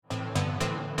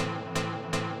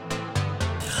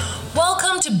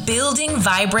to Building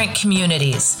Vibrant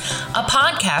Communities, a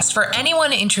podcast for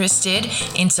anyone interested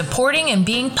in supporting and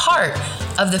being part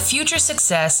of the future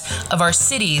success of our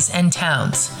cities and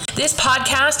towns. This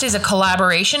podcast is a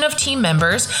collaboration of team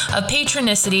members of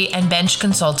Patronicity and Bench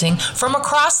Consulting from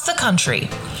across the country.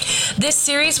 This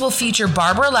series will feature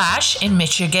Barbara Lash in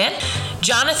Michigan,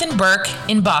 Jonathan Burke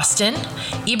in Boston,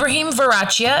 Ibrahim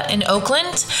Varachia in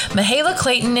Oakland, Mihaela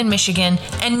Clayton in Michigan,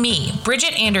 and me,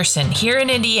 Bridget Anderson, here in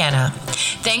Indiana.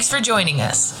 Thanks for joining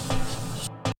us.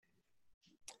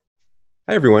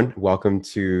 Hi, everyone. Welcome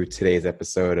to today's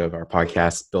episode of our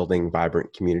podcast, Building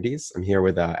Vibrant Communities. I'm here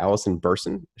with Allison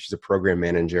Burson. She's a program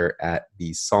manager at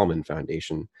the Solomon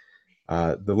Foundation.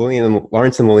 The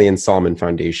Lawrence and Lillian Solomon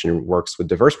Foundation works with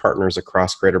diverse partners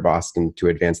across Greater Boston to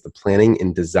advance the planning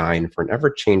and design for an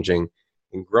ever-changing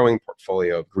and growing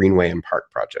portfolio of greenway and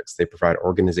park projects. They provide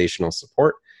organizational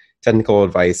support, technical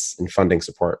advice, and funding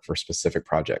support for specific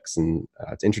projects. And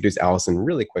to introduce Allison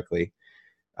really quickly,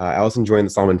 Allison joined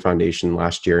the Solomon Foundation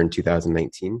last year in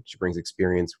 2019. She brings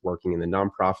experience working in the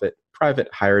nonprofit, private,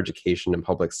 higher education, and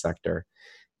public sector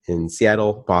in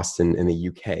Seattle, Boston, and the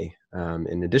UK.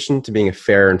 In addition to being a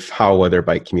fair and foul weather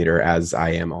bike commuter, as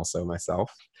I am also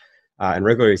myself, and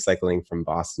regularly cycling from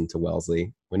Boston to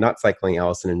Wellesley. When not cycling,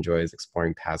 Allison enjoys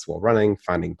exploring paths while running,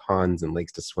 finding ponds and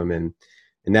lakes to swim in,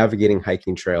 and navigating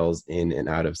hiking trails in and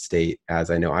out of state, as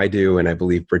I know I do, and I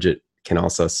believe Bridget can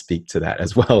also speak to that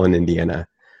as well in Indiana.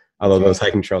 Although those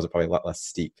hiking trails are probably a lot less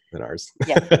steep than ours.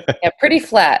 Yeah, pretty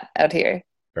flat out here.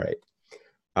 Right.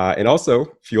 And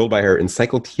also fueled by her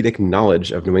encyclopedic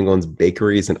knowledge of New England's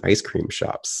bakeries and ice cream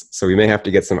shops. So we may have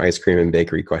to get some ice cream and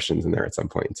bakery questions in there at some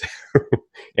point.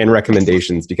 And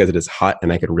recommendations, because it is hot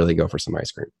and I could really go for some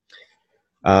ice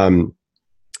cream.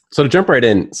 So to jump right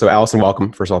in, so Allison,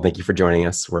 welcome. First of all, thank you for joining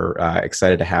us. We're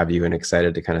excited to have you and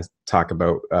excited to kind of talk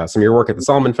about some of your work at the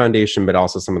Solomon Foundation, but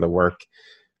also some of the work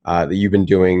that you've been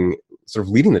doing, sort of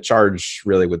leading the charge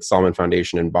really with Solomon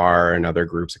Foundation and BAR and other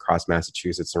groups across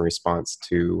Massachusetts in response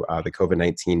to the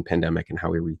COVID-19 pandemic and how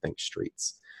we rethink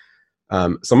streets. So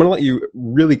I'm going to let you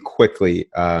really quickly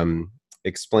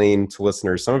explain to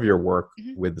listeners some of your work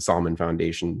with the Solomon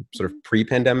Foundation sort of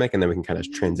pre-pandemic, and then we can kind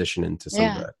of transition into some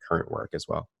of the current work as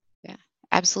well. Yeah,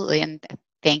 absolutely. And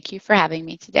thank you for having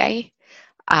me today.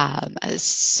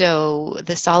 So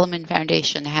the Solomon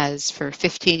Foundation has, for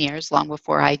 15 years, long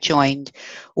before I joined,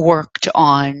 worked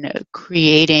on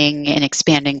creating and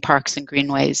expanding parks and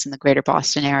greenways in the greater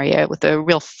Boston area with a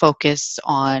real focus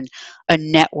on a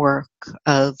network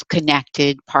of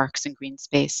connected parks and green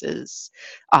spaces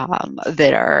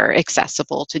that are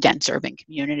accessible to dense urban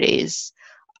communities.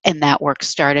 And that work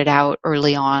started out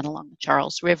early on along the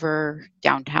Charles River,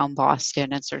 downtown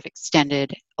Boston, and sort of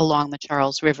extended along the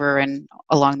Charles River and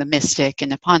along the Mystic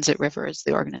and Neponset River as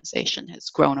the organization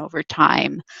has grown over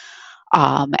time.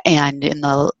 And in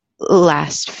the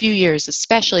last few years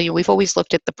especially, we've always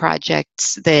looked at the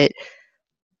projects that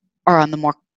are on the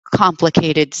more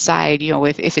complicated side. You know,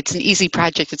 if it's an easy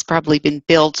project, it's probably been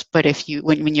built, but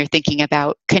when you're thinking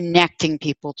about connecting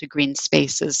people to green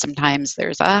spaces, sometimes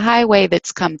there's a highway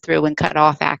that's come through and cut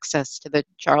off access to the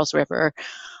Charles River,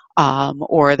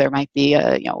 or there might be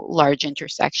a large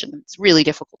intersection that's really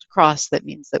difficult to cross. That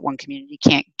means that one community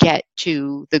can't get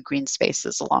to the green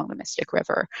spaces along the Mystic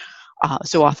River.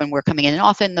 So often we're coming in, and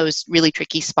often those really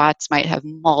tricky spots might have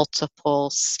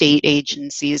multiple state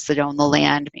agencies that own the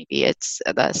land. Maybe it's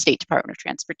the State Department of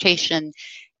Transportation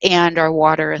and our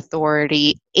Water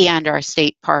Authority and our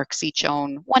state parks each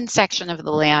own one section of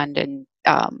the land, and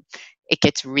it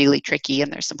gets really tricky,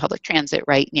 and there's some public transit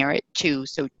right near it too.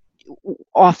 So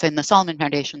often the Solomon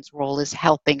Foundation's role is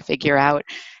helping figure out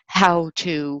how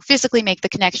to physically make the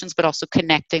connections, but also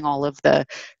connecting all of the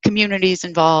communities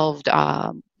involved,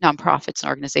 nonprofits and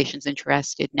organizations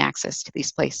interested in access to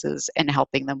these places, and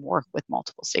helping them work with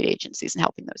multiple state agencies and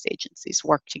helping those agencies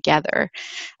work together.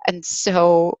 And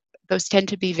so those tend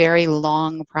to be very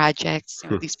long projects.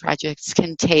 These projects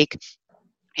can take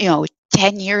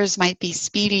 10 years might be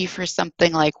speedy for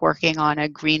something like working on a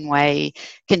greenway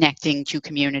connecting two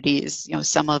communities.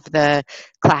 Some of the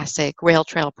classic rail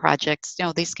trail projects,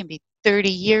 these can be 30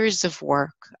 years of work.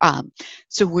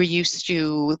 So we're used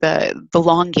to the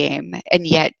long game, and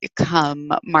yet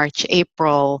come March,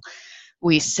 April,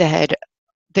 we said,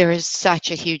 there is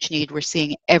such a huge need we're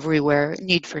seeing everywhere,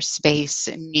 need for space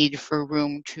and need for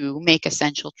room to make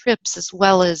essential trips, as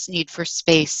well as need for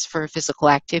space for physical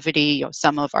activity.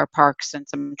 Some of our parks and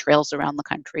some trails around the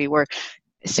country were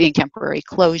seeing temporary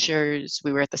closures.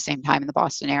 We were at the same time in the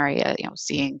Boston area,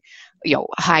 seeing,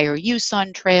 higher use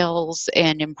on trails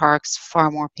and in parks,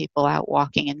 far more people out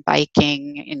walking and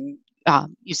biking in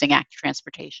using active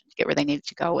transportation to get where they needed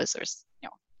to go, as there's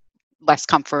less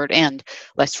comfort and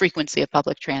less frequency of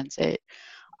public transit.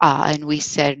 And we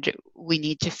said we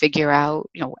need to figure out,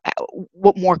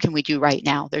 what more can we do right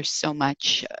now? There's so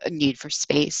much need for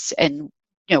space, and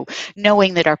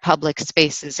knowing that our public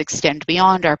spaces extend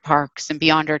beyond our parks and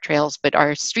beyond our trails, but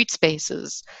our street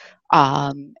spaces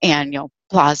and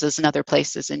plazas and other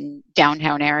places in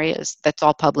downtown areas, that's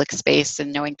all public space,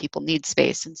 and knowing people need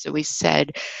space. And so we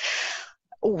said,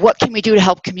 what can we do to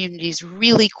help communities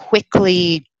really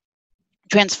quickly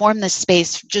transform this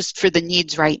space just for the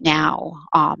needs right now?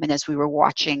 And as we were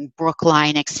watching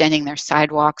Brookline extending their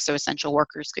sidewalks so essential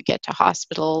workers could get to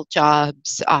hospital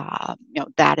jobs,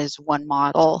 that is one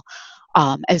model,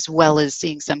 as well as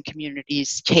seeing some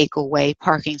communities take away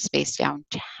parking space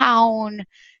downtown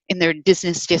in their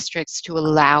business districts to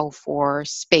allow for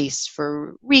space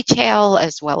for retail,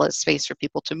 as well as space for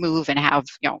people to move and have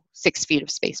 6 feet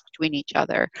of space between each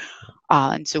other.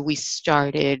 And so we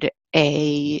started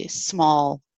a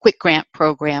small quick grant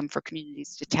program for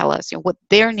communities to tell us what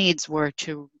their needs were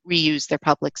to reuse their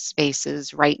public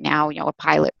spaces right now, a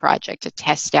pilot project to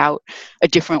test out a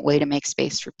different way to make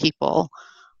space for people.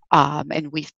 And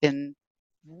we've been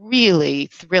really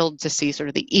thrilled to see sort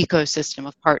of the ecosystem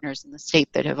of partners in the state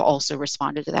that have also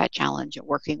responded to that challenge, and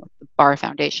working with the Barr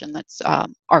Foundation, that's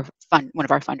one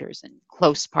of our funders and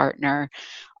close partner,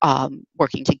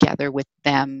 working together with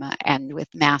them and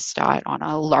with MassDOT on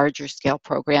a larger scale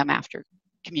program after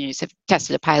communities have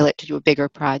tested a pilot to do a bigger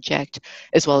project,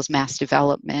 as well as Mass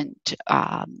Development,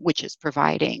 which is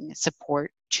providing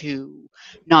support to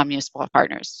non-municipal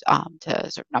partners,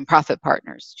 to sort of nonprofit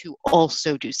partners to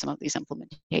also do some of these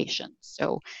implementations.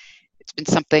 So it's been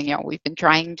something we've been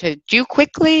trying to do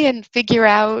quickly and figure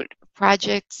out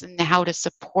projects and how to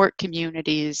support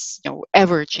communities,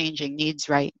 ever-changing needs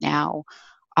right now,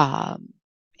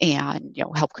 and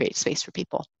help create space for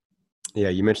people. Yeah,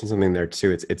 you mentioned something there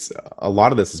too. It's a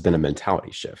lot of this has been a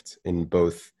mentality shift in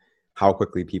both how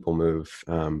quickly people move,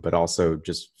 but also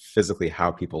just physically how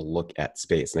people look at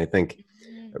space. And I think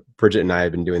Bridget and I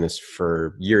have been doing this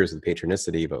for years with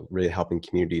Patronicity, but really helping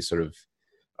communities sort of,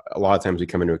 a lot of times we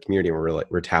come into a community and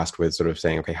we're tasked with sort of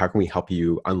saying, okay, how can we help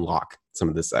you unlock some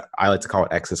of this? I like to call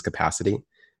it excess capacity.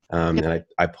 And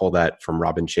I pull that from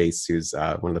Robin Chase, who's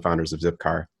one of the founders of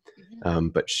Zipcar.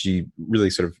 But she really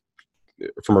sort of,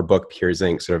 from her book Peers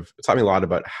Inc., sort of taught me a lot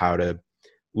about how to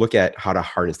look at how to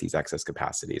harness these excess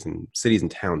capacities. And cities and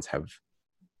towns have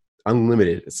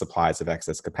unlimited supplies of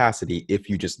excess capacity if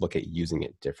you just look at using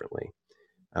it differently.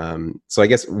 So I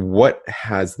guess what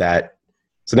has that,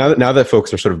 so now that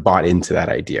folks are sort of bought into that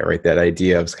idea, right? That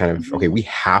idea of kind of, okay, we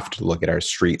have to look at our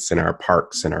streets and our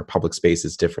parks and our public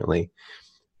spaces differently.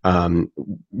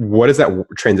 What has that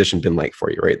transition been like for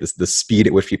you, right? The speed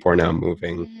at which people are now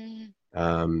moving,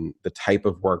 the type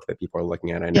of work that people are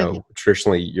looking at. I know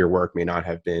traditionally your work may not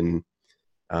have been,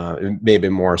 it may have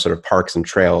been more sort of parks and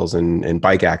trails and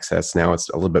bike access. Now it's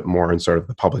a little bit more in sort of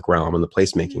the public realm and the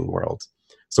placemaking world.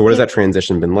 So what has that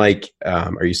transition been like?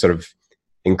 Are you sort of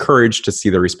encouraged to see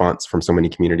the response from so many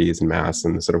communities in Mass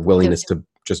and the sort of willingness to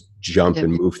just jump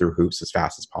and move through hoops as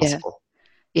fast as possible?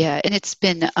 Yeah, and it's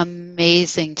been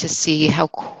amazing to see how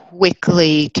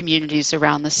quickly communities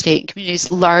around the state, communities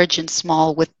large and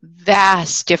small with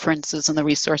vast differences in the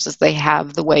resources they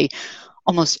have, the way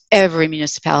almost every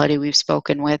municipality we've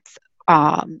spoken with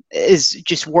is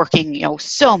just working,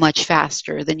 so much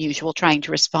faster than usual, trying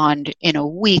to respond in a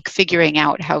week, figuring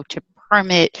out how to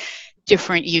permit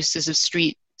different uses of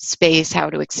street space, how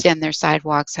to extend their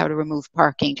sidewalks, how to remove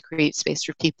parking to create space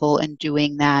for people, and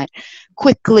doing that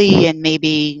quickly. And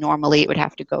maybe normally it would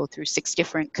have to go through 6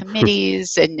 different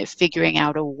committees, and figuring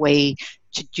out a way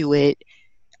to do it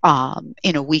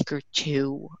in a week or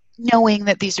 2, knowing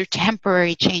that these are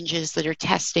temporary changes that are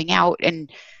testing out,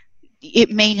 and it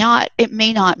may not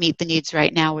meet the needs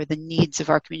right now, or the needs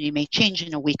of our community may change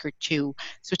in a week or 2.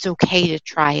 So it's okay to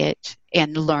try it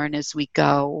and learn as we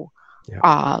go.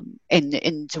 Yeah.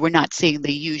 And so we're not seeing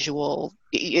the usual,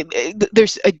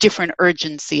 there's a different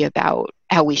urgency about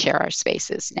how we share our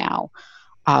spaces now.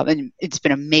 And it's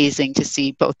been amazing to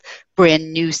see both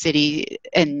brand new city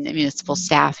and municipal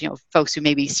staff, folks who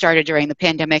maybe started during the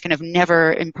pandemic and have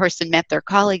never in person met their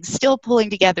colleagues, still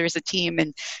pulling together as a team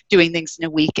and doing things in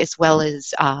a week, as well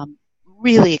as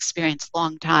really experienced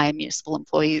long-time municipal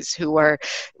employees who are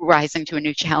rising to a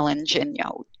new challenge and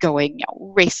going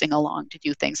racing along to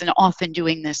do things, and often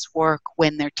doing this work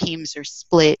when their teams are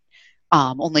split,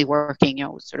 only working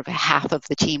sort of half of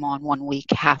the team on one week,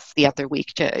 half the other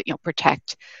week to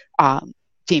protect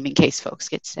team in case folks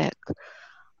get sick.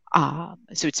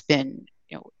 So it's been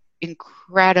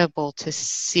incredible to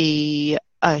see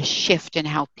a shift in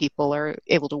how people are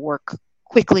able to work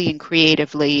quickly and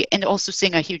creatively, and also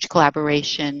seeing a huge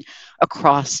collaboration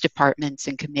across departments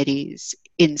and committees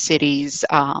in cities,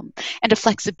 and a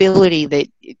flexibility that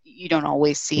you don't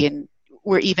always see. And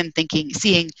we're even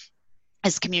seeing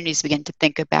as communities begin to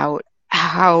think about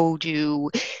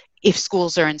if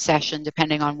schools are in session,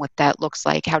 depending on what that looks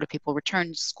like, how do people return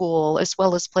to school, as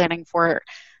well as planning for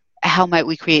how might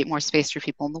we create more space for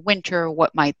people in the winter?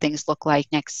 What might things look like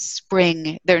next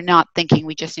spring? They're not thinking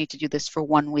we just need to do this for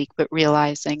 1 week, but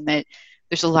realizing that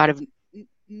there's a lot of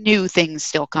new things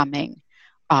still coming.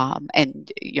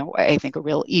 And, I think a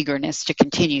real eagerness to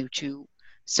continue to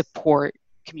support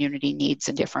community needs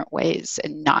in different ways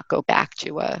and not go back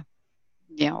to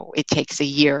it takes a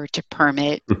year to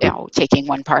permit, taking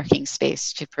one parking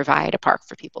space to provide a park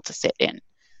for people to sit in.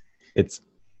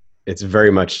 It's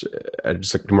very much,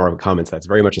 just like more of a comment, that's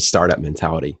very much a startup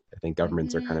mentality. I think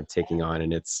governments are kind of taking on,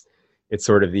 and it's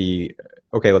sort of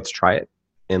okay, let's try it.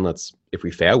 And if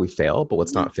we fail, we fail, but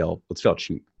let's not fail. Let's fail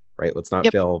cheap, right? Let's not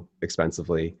fail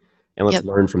expensively. And let's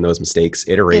learn from those mistakes,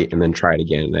 iterate, and then try it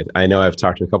again. And I know I've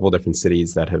talked to a couple of different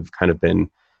cities that have kind of been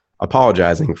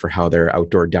apologizing for how their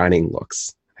outdoor dining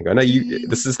looks. I go, no,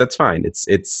 that's fine.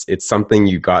 It's something.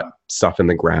 You got stuff in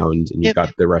the ground, and you've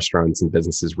got the restaurants and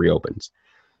businesses reopened.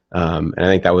 And I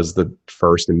think that was the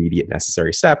first immediate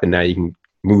necessary step. And now you can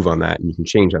move on that, and you can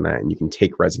change on that, and you can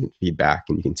take resident feedback,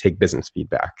 and you can take business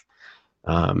feedback,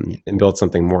 and build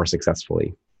something more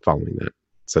successfully following that.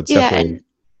 So it's definitely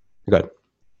good.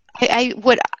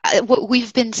 What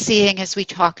we've been seeing as we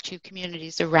talk to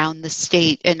communities around the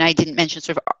state, and I didn't mention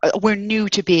we're new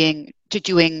to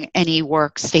doing any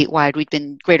work statewide. We've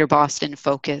been Greater Boston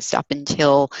focused up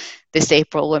until this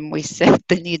April, when we said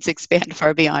the needs expand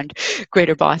far beyond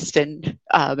Greater Boston,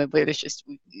 and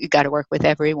you got to work with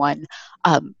everyone.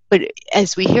 But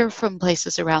as we hear from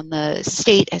places around the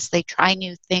state as they try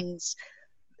new things,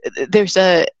 there's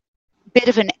a bit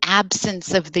of an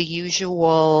absence of the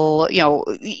usual,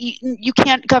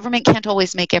 government can't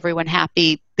always make everyone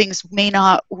happy. Things may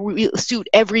not suit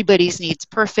everybody's needs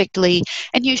perfectly.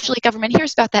 And usually government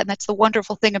hears about that. And that's the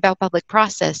wonderful thing about public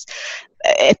process.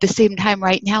 At the same time,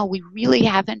 right now, we really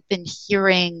haven't been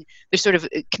hearing, there's sort of,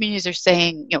 communities are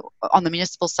saying, on the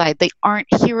municipal side, they aren't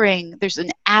hearing, there's an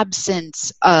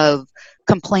absence of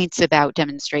complaints about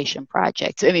demonstration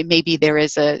projects. I mean, maybe there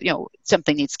is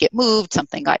something needs to get moved,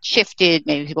 something got shifted,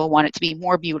 maybe people want it to be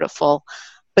more beautiful,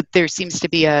 but there seems to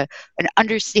be an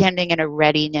understanding and a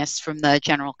readiness from the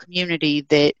general community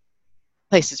that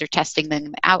places are testing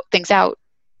things out,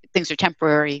 things are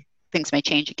temporary, things may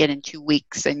change again in 2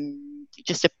 weeks, and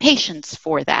just a patience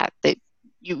for that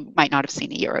you might not have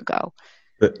seen a year ago.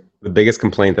 The biggest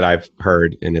complaint that I've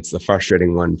heard, and it's the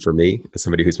frustrating one for me as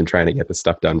somebody who's been trying to get this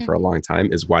stuff done for a long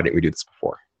time, is why didn't we do this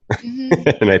before?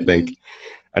 And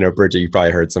I know, Bridget, you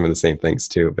probably heard some of the same things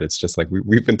too, but it's just like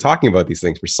we've been talking about these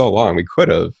things for so long. We could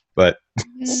have, but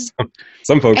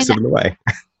some folks have been away.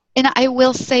 And I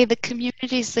will say the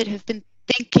communities that have been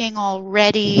thinking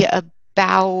already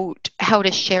about how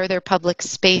to share their public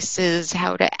spaces,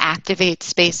 how to activate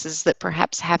spaces that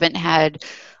perhaps haven't had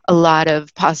a lot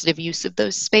of positive use of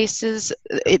those spaces,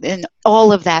 and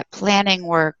all of that planning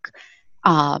work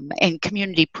and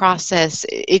community process,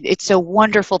 it's so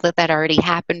wonderful that already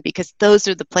happened, because those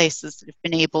are the places that have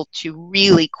been able to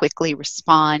really quickly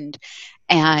respond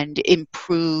and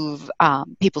improve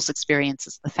people's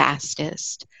experiences the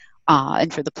fastest.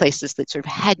 And for the places that sort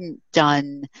of hadn't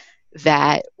done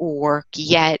that work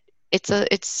yet,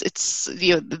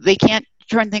 they can't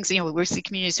turn things, we see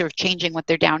communities sort of changing what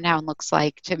their downtown looks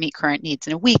like to meet current needs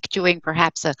in a week, doing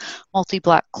perhaps a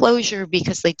multi-block closure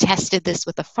because they tested this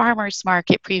with a farmer's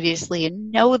market previously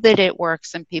and know that it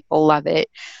works and people love it.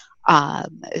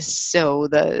 So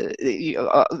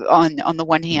on the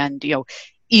one hand,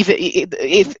 even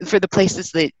if for the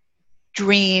places that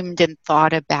dreamed and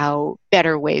thought about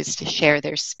better ways to share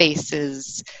their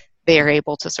spaces, they are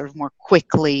able to sort of more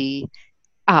quickly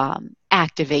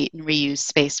activate and reuse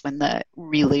space when the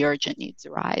really urgent needs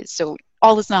arise. So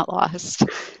all is not lost.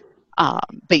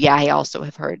 But yeah, I also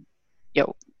have heard,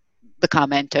 the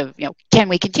comment of, can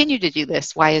we continue to do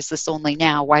this? Why is this only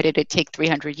now? Why did it take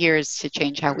 300 years to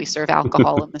change how we serve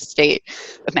alcohol in the state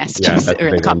of Massachusetts or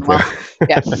in the Commonwealth?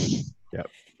 Yeah. Yep.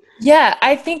 Yeah,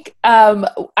 I think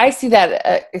I see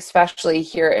that especially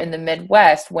here in the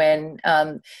Midwest when,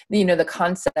 the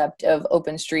concept of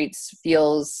open streets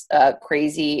feels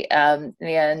crazy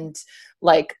and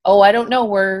like, oh, I don't know,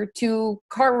 we're too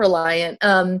car reliant.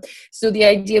 So the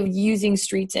idea of using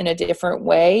streets in a different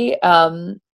way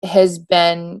has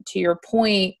been, to your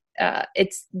point,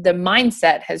 it's the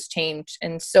mindset has changed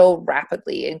and so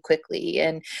rapidly and quickly.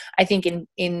 And I think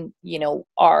in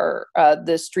our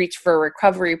the Streets for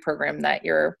Recovery program that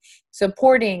you're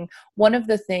supporting, one of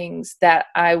the things that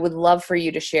I would love for you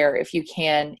to share, if you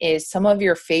can, is some of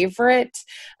your favorite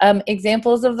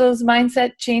examples of those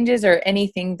mindset changes, or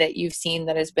anything that you've seen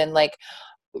that has been like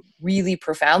really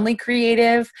profoundly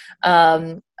creative.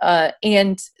 And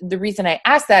the reason I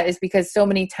ask that is because so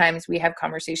many times we have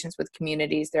conversations with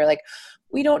communities. They're like,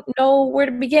 we don't know where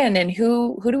to begin, and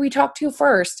who do we talk to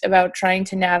first about trying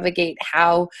to navigate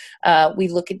how we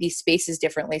look at these spaces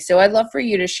differently. So I'd love for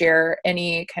you to share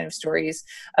any kind of stories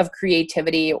of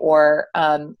creativity, or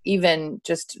even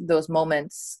just those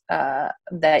moments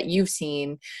that you've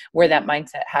seen where that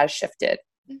mindset has shifted.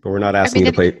 But we're not asking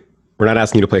you to play. We're not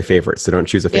asking you to play favorites, so don't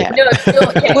choose a favorite.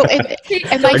 Yeah. Well,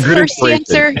 and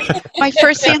my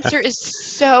first answer is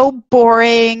so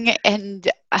boring and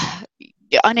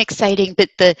unexciting.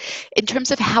 But in terms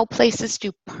of how places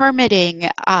do permitting,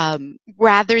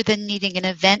 rather than needing an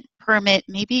event permit,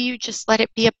 maybe you just let it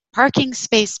be a parking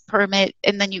space permit,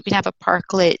 and then you can have a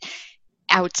parklet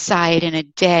outside in a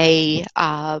day,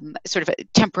 sort of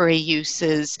temporary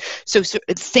uses. So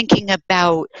thinking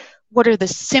about what are the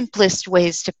simplest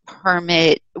ways to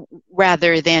permit,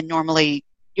 rather than normally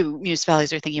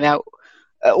municipalities are thinking about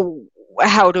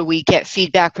how do we get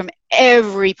feedback from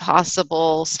every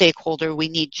possible stakeholder we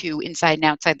need to inside and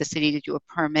outside the city to do a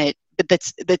permit, but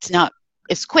that's not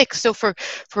as quick. So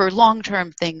for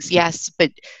long-term things, yes,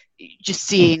 but just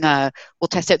seeing, we'll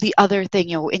test out. The other thing,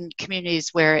 in communities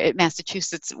where at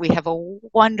Massachusetts, we have a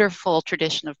wonderful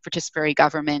tradition of participatory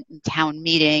government and town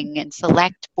meeting and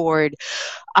select board,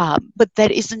 but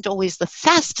that isn't always the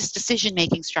fastest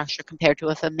decision-making structure compared to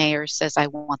if a mayor says, I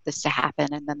want this to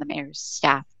happen, and then the mayor's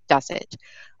staff does it.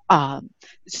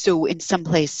 So in some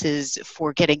places,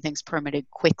 for getting things permitted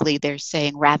quickly, they're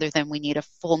saying rather than we need a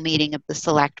full meeting of the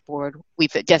select board,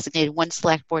 we've designated one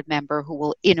select board member who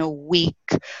will in a week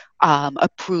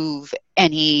approve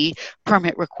any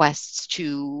permit requests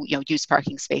to use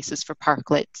parking spaces for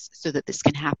parklets, so that this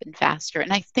can happen faster.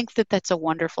 And I think that that's a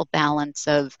wonderful balance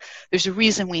of, there's a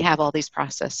reason we have all these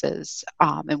processes,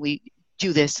 and we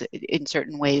do this in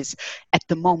certain ways. At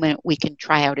the moment, we can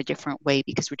try out a different way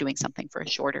because we're doing something for a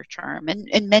shorter term. And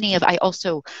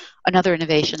another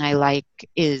innovation I like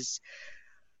is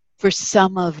for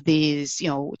some of these,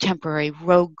 temporary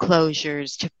road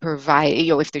closures to provide,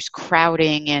 if there's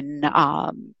crowding in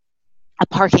a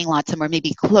parking lot somewhere,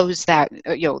 maybe close that,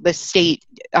 the state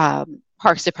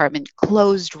Parks Department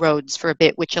closed roads for a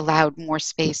bit, which allowed more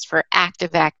space for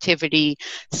active activity,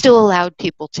 still allowed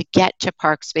people to get to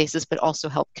park spaces, but also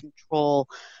helped control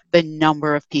the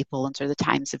number of people and sort of the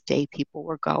times of day people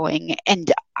were going.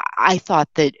 And I thought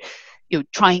that,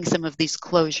 trying some of these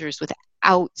closures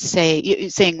without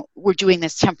saying we're doing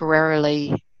this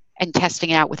temporarily and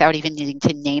testing it out without even needing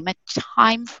to name a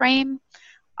time frame,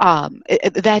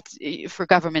 that for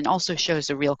government also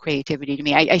shows a real creativity to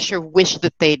me. I sure wish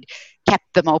that they'd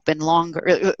kept them open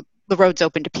longer, the roads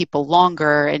open to people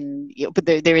longer, and but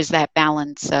there is that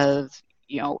balance of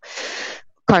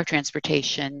car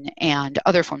transportation and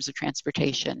other forms of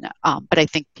transportation. But I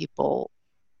think people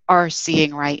are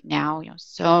seeing right now,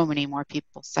 so many more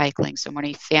people cycling, so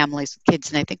many families with kids,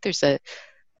 and I think there's an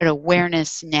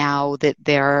awareness now that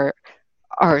there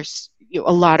are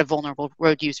a lot of vulnerable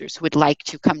road users who would like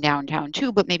to come downtown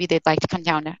too, but maybe they'd like to come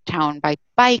downtown by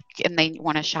bike and they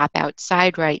want to shop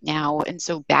outside right now. And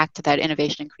so back to that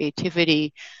innovation and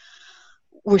creativity,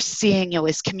 we're seeing,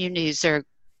 as communities are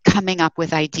coming up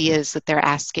with ideas that they're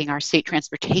asking our state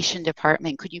transportation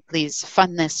department, could you please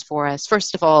fund this for us?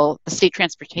 First of all, the state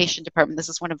transportation department, this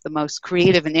is one of the most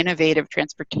creative and innovative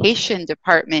transportation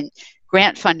department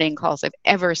grant funding calls I've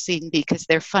ever seen, because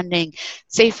they're funding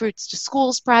Safe Routes to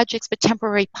Schools projects, but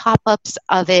temporary pop-ups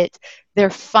of it. They're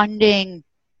funding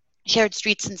shared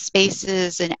streets and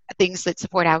spaces and things that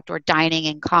support outdoor dining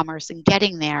and commerce and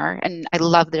getting there. And I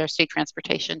love that our state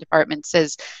transportation department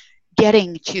says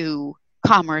getting to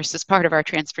commerce is part of our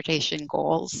transportation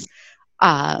goals.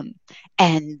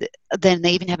 And then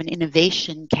they even have an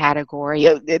innovation category.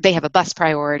 They have a bus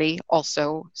priority,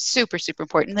 also super, super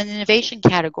important. And then an innovation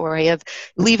category of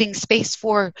leaving space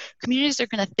for communities that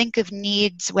are going to think of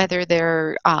needs, whether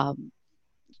they're,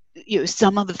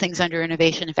 some of the things under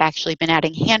innovation have actually been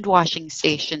adding hand washing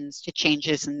stations to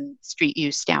changes in street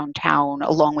use downtown,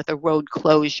 along with a road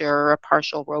closure or a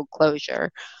partial road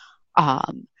closure.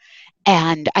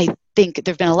 And I think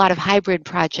there have been a lot of hybrid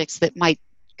projects that might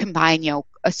combine,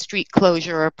 a street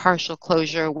closure or a partial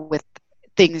closure with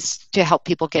things to help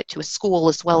people get to a school,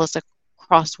 as well as a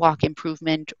crosswalk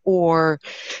improvement, or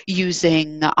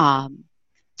using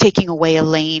taking away a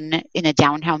lane in a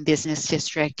downtown business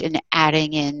district and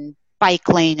adding in bike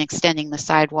lane, extending the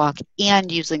sidewalk,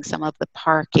 and using some of the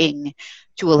parking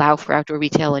to allow for outdoor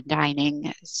retail and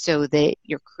dining, so that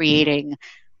you're creating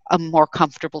a more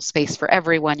comfortable space for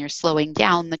everyone. You're slowing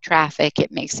down the traffic.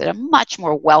 It makes it a much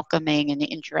more welcoming and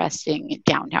interesting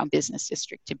downtown business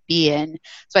district to be in.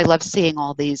 So I love seeing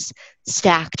all these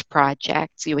stacked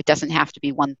projects. It doesn't have to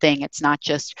be one thing. It's not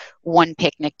just one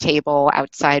picnic table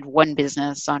outside one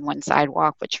business on one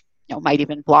sidewalk, which might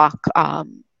even block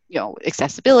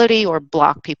accessibility or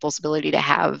block people's ability to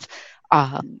have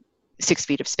 6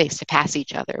 feet of space to pass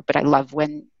each other. But I love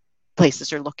when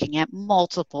places are looking at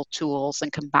multiple tools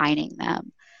and combining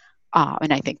them.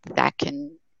 And I think that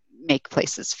can make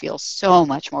places feel so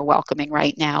much more welcoming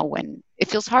right now, when it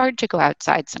feels hard to go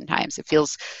outside sometimes. It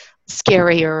feels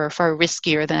scarier or far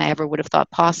riskier than I ever would have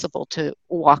thought possible to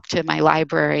walk to my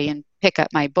library and pick up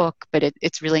my book. But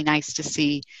it's really nice to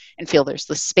see and feel there's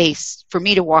the space for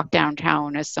me to walk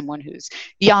downtown as someone who's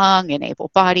young and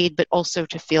able-bodied, but also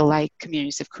to feel like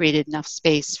communities have created enough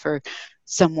space for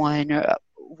someone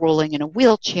rolling in a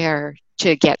wheelchair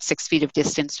to get 6 feet of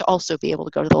distance to also be able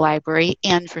to go to the library,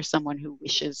 and for someone who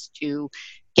wishes to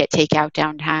get takeout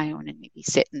downtown and maybe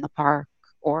sit in the park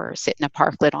or sit in a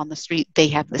parklet on the street, they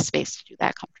have the space to do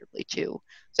that comfortably too.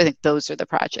 So I think those are the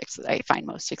projects that I find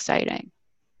most exciting.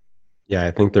 Yeah,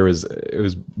 I think it was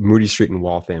Moody Street in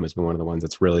Waltham has been one of the ones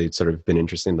that's really sort of been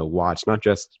interesting to watch, not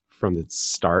just from the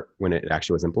start when it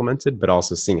actually was implemented, but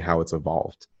also seeing how it's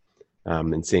evolved.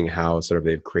 And seeing how sort of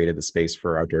they've created the space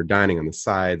for outdoor dining on the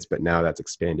sides, but now that's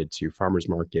expanded to farmers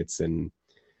markets and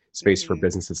space for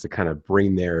businesses to kind of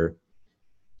bring their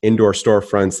indoor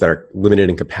storefronts that are limited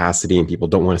in capacity and people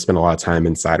don't want to spend a lot of time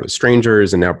inside with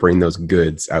strangers, and now bring those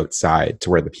goods outside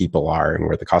to where the people are and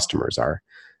where the customers are.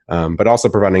 But also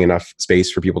providing enough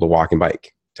space for people to walk and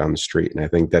bike down the street. And I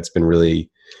think that's been really...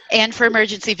 And for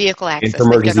emergency vehicle access. And for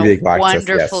emergency vehicle access,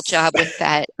 wonderful job with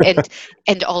that.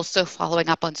 And also following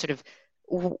up on sort of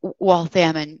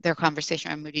Waltham and their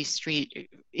conversation on Moody Street,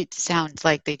 it sounds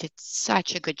like they did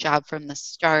such a good job from the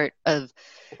start of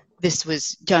this was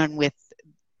done with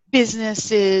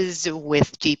businesses,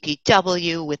 with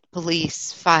DPW, with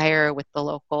police, fire, with the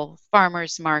local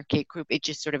farmers market group. It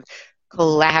just sort of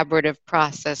collaborative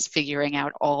process, figuring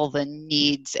out all the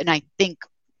needs. And I think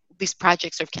these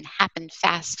projects sort of can happen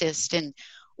fastest and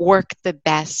work the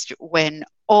best when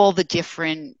all the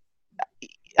different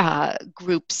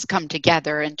groups come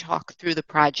together and talk through the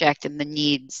project and the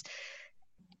needs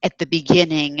at the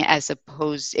beginning, as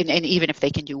opposed, and even if they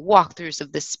can do walkthroughs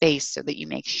of the space so that you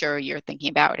make sure you're thinking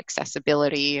about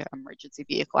accessibility, emergency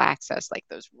vehicle access, like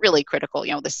those really critical,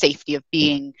 the safety of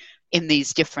being in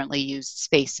these differently used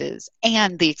spaces,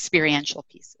 and the experiential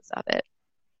pieces of it.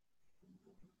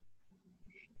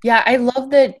 Yeah, I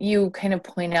love that you kind of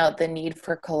point out the need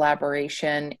for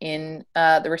collaboration in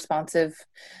the responsive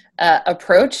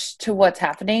approach to what's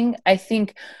happening. I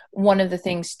think one of the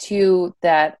things too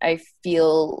that I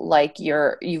feel like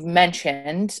you've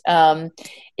mentioned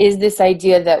is this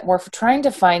idea that we're trying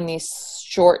to find these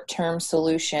short-term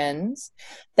solutions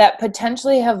that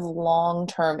potentially have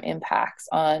long-term impacts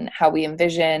on how we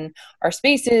envision our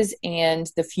spaces and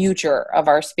the future of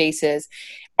our spaces.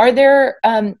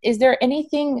 Is there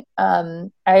anything,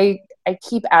 I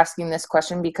keep asking this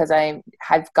question because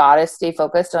I've got to stay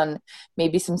focused on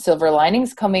maybe some silver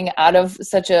linings coming out of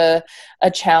such a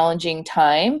challenging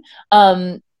time.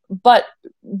 But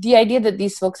the idea that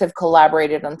these folks have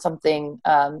collaborated on something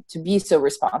to be so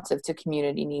responsive to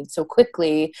community needs so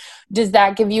quickly, does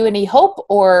that give you any hope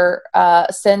or a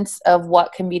sense of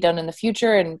what can be done in the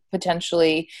future, and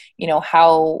potentially,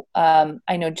 how,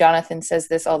 I know Jonathan says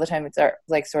this all the time,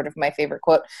 it's sort of my favorite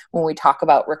quote when we talk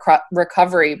about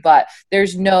recovery, but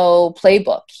there's no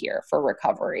playbook here for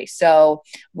recovery. So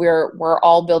we're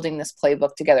all building this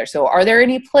playbook together. So are there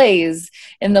any plays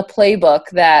in the playbook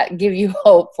that give you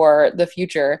hope for the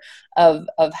future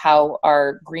of how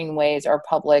our greenways, our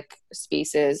public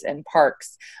spaces and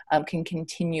parks can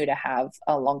continue to have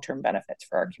long-term benefits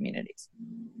for our communities?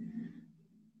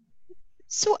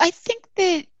 So I think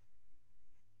that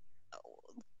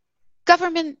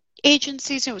government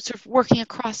agencies, sort of working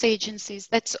across agencies,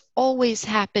 that's always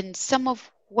happened. Some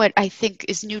of what I think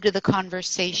is new to the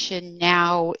conversation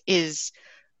now is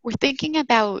we're thinking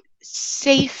about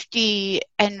safety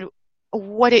and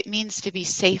what it means to be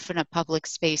safe in a public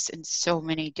space in so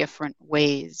many different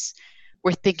ways.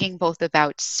 We're thinking both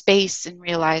about space and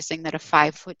realizing that a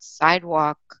 5-foot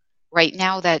sidewalk right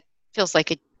now, that feels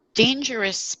like a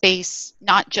dangerous space,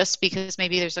 not just because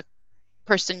maybe there's a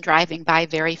person driving by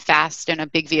very fast in a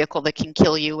big vehicle that can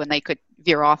kill you and they could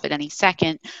veer off at any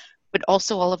second, but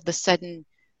also all of the sudden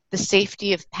the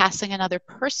safety of passing another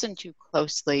person too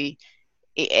closely.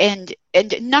 And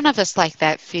none of us like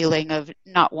that feeling of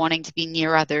not wanting to be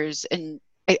near others. And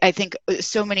I think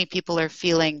so many people are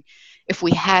feeling if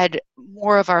we had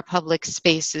more of our public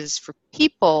spaces for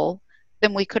people,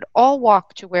 then we could all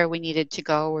walk to where we needed to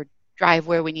go, or drive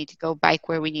where we need to go, bike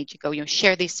where we need to go,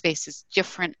 share these spaces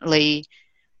differently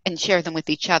and share them with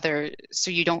each other, so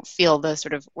you don't feel the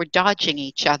sort of we're dodging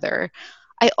each other.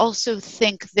 I also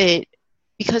think that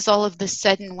because all of the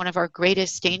sudden one of our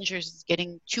greatest dangers is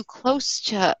getting too close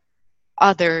to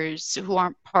others who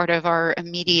aren't part of our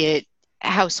immediate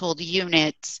household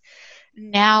units,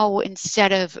 now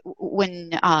instead of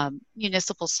when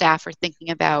municipal staff are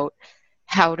thinking about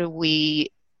how do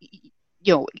we,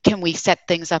 can we set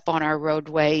things up on our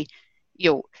roadway,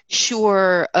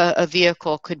 sure, a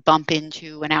vehicle could bump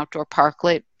into an outdoor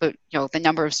parklet, but the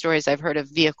number of stories I've heard of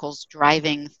vehicles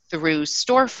driving through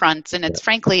storefronts, and it's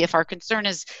frankly, if our concern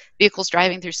is vehicles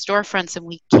driving through storefronts and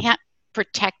we can't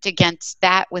protect against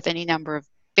that with any number of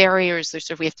barriers,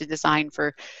 so we have to design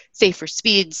for safer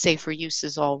speeds, safer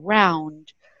uses all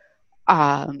round.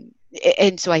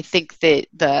 And so I think that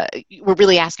we're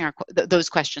really asking those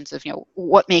questions of,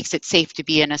 what makes it safe to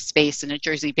be in a space, and a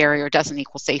Jersey barrier doesn't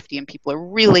equal safety, and people are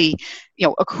really,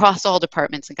 across all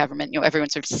departments in government,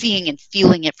 everyone's sort of seeing and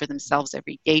feeling it for themselves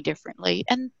every day differently.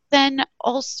 And then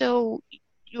also,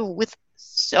 with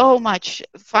so much,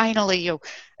 finally,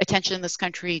 attention in this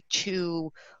country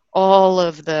to all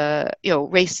of the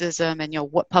racism and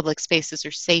what public spaces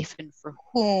are safe and for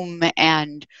whom,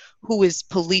 and who is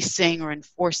policing or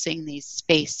enforcing these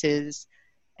spaces,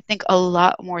 I think a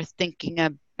lot more thinking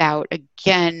about,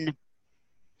 again,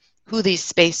 who these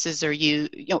spaces are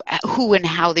used, who and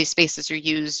how these spaces are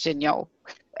used, and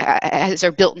as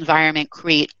our built environment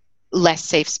create less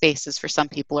safe spaces for some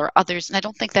people or others. And I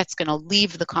don't think that's going to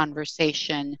leave the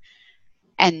conversation.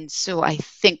 And so I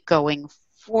think going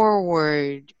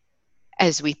forward,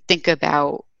 as we think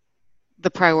about the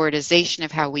prioritization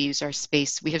of how we use our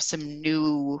space, we have some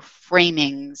new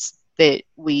framings that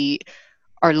we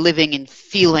are living and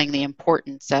feeling the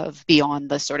importance of, beyond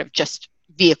the sort of just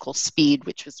vehicle speed,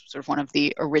 which was sort of one of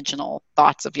the original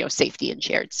thoughts of safety and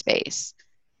shared space.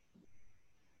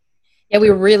 Yeah,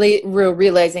 we're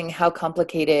realizing how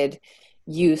complicated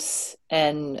use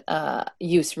and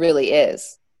use really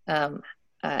is.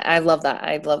 I love that.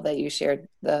 I love that you shared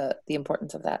the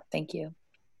importance of that. Thank you.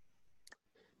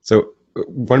 So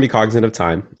want to be cognizant of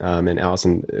time. And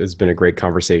Allison, it's been a great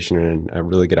conversation and a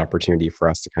really good opportunity for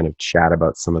us to kind of chat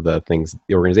about some of the things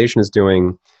the organization is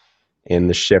doing and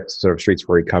the shift sort of Streets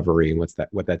for Recovery and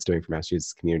what that's doing for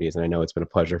Massachusetts communities. And I know it's been a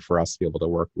pleasure for us to be able to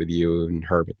work with you and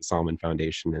Herb at the Solomon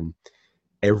Foundation and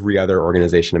every other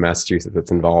organization in Massachusetts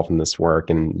that's involved in this work.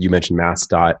 And you mentioned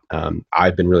MassDOT.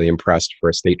 I've been really impressed for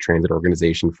a state transit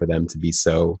organization for them to be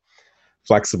so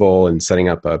flexible and setting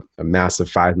up a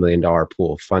massive $5 million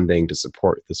pool of funding to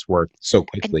support this work so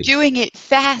quickly. And doing it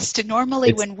fast.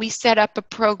 Normally when we set up a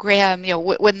program,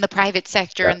 when the private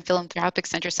sector and the philanthropic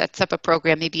center sets up a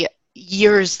program, maybe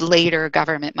years later,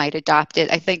 government might adopt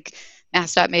it. I think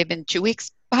MassDOT may have been 2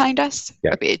 weeks behind us.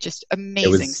 Yeah. It's just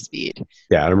amazing speed.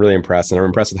 Yeah, I'm really impressed. And I'm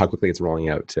impressed with how quickly it's rolling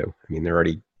out too. I mean, they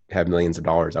already have millions of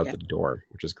dollars out the door,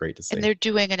 which is great to see. And they're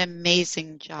doing an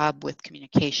amazing job with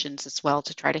communications as well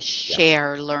to try to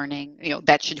share learning.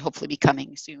 That should hopefully be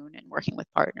coming soon, and working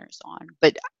with partners on.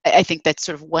 But I think that's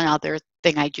sort of one other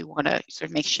thing I do want to sort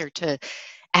of make sure to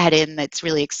add in that's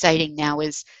really exciting now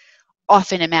is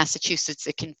often in Massachusetts,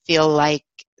 it can feel like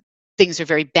things are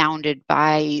very bounded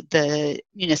by the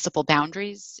municipal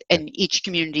boundaries, and each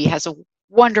community has a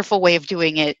wonderful way of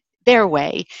doing it their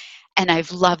way. And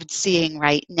I've loved seeing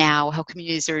right now how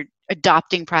communities are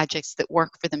adopting projects that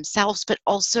work for themselves, but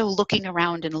also looking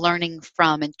around and learning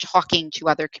from and talking to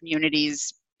other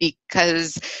communities,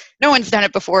 because no one's done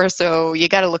it before, so you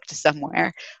got to look to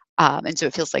somewhere. And so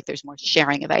it feels like there's more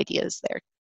sharing of ideas there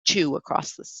too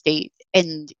across the state,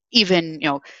 and even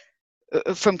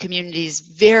from communities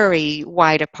very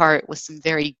wide apart with some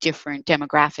very different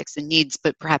demographics and needs,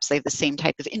 but perhaps they have the same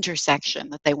type of intersection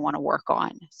that they want to work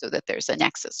on, so that there's a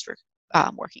nexus for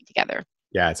working together.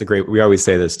 Yeah, we always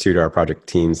say this too to our project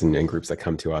teams and groups that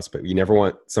come to us, but you never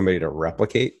want somebody to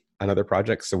replicate another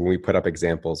project. So when we put up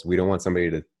examples, we don't want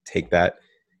somebody to take that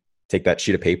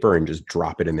sheet of paper and just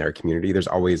drop it in their community. There's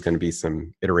always going to be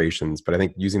some iterations, but I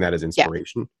think using that as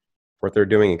inspiration for what they're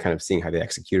doing and kind of seeing how they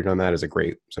executed on that is a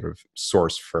great sort of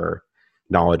source for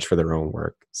knowledge for their own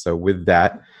work. So with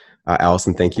that,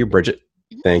 Allison, thank you. Bridget,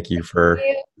 Thank you for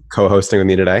co-hosting with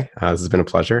me today. This has been a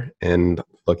pleasure, and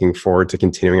looking forward to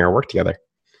continuing our work together.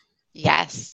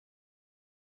 Yes.